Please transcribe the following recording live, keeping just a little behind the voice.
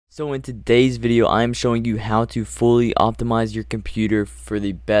So in today's video, I'm showing you how to fully optimize your computer for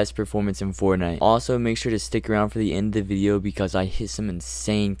the best performance in Fortnite. Also, make sure to stick around for the end of the video because I hit some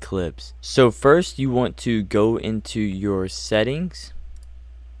insane clips. So first, you want to go into your settings.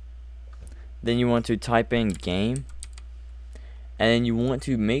 Then you want to type in game. And then you want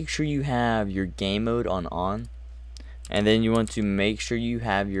to make sure you have your game mode on. And then you want to make sure you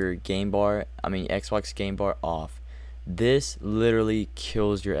have your Xbox game bar off. This literally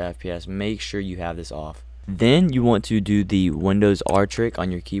kills your FPS. Make sure you have this off. Then you want to do the Windows R trick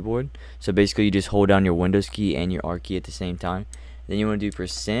on your keyboard. So basically you just hold down your Windows key and your R key at the same time. Then you want to do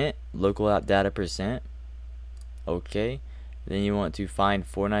percent local app data percent. Okay. Then you want to find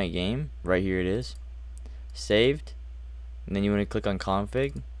Fortnite game. Right here it is. Saved. And then you want to click on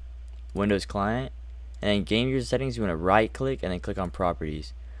config, Windows client, and then game user settings. You want to right click and then click on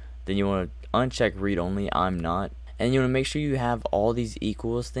properties. Then you want to uncheck read only. I'm not. And you want to make sure you have all these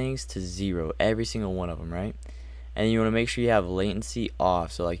equals things to 0, every single one of them, right? And you want to make sure you have latency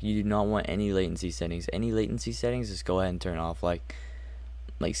off. So like you do not want any latency settings. Any latency settings, just go ahead and turn off. Like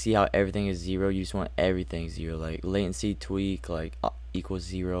see how everything is 0. You just want everything 0. Like latency tweak equals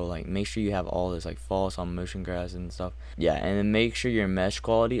 0. Like make sure you have all this, like false on motion graphs and stuff. Yeah, and then make sure your mesh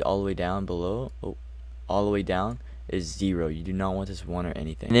quality all the way down below, all the way down is 0. You do not want this 1 or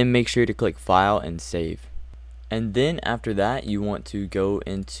anything. And then make sure to click file and save. And then after that, you want to go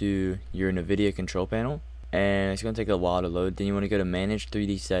into your NVIDIA control panel, and it's going to take a while to load. Then you want to go to manage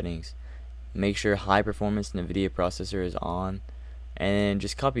 3D settings. Make sure high performance NVIDIA processor is on, and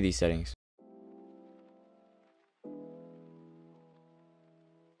just copy these settings.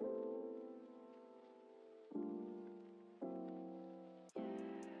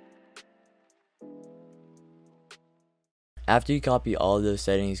 After you copy all of those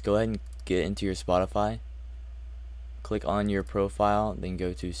settings, go ahead and get into your Spotify. Click on your profile, then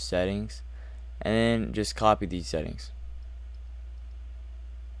go to settings, and then just copy these settings.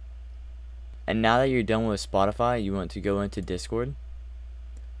 And now that you're done with Spotify, you want to go into Discord.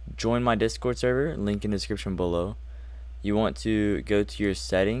 Join my Discord server, link in the description below. You want to go to your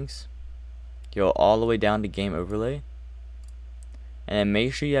settings, go all the way down to game overlay, and then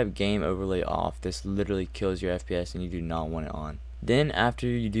make sure you have game overlay off. This literally kills your FPS and you do not want it on. Then after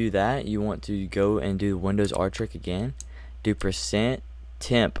you do that, you want to go and do Windows R trick again. Do percent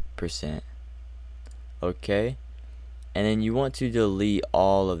temp percent. Okay. And then you want to delete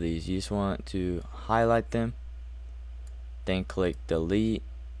all of these. You just want to highlight them. Then click delete.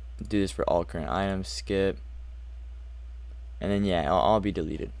 Do this for all current items. Skip. And then yeah, all be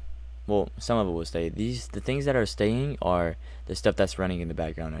deleted. Well, some of it will stay. The things that are staying are the stuff that's running in the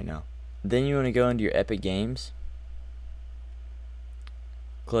background right now. Then you want to go into your Epic Games.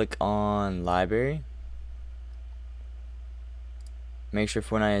 Click on library. Make sure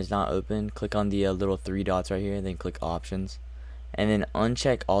Fortnite is not open. Click on the little 3 dots right here, then click options, and then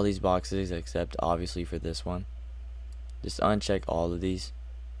uncheck all these boxes except obviously for this one. Just uncheck all of these,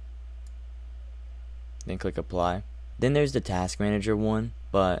 then click apply. Then there's the task manager one,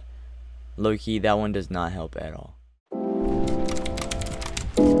 but low-key that one does not help at all.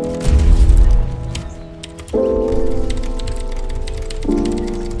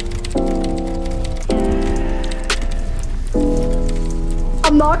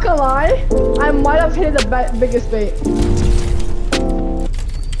 I'm not gonna lie, I might have hit the biggest bait.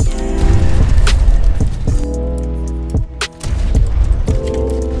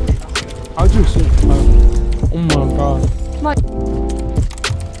 How'd you see? Oh my god. My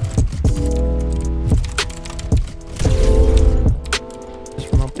Just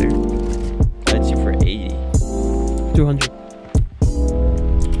from up there. That's you for 80. 200.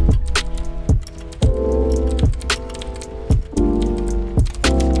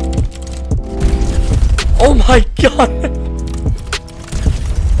 Oh my god!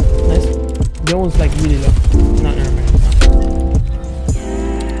 Nice. That one's like really low. Not never mind.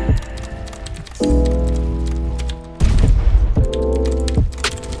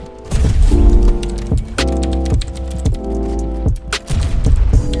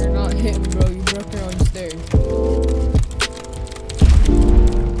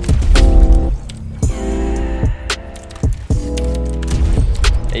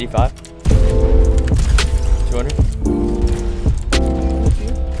 85. 200.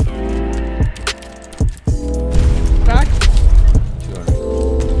 Crack.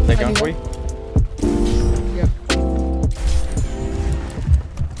 200. Take on for you.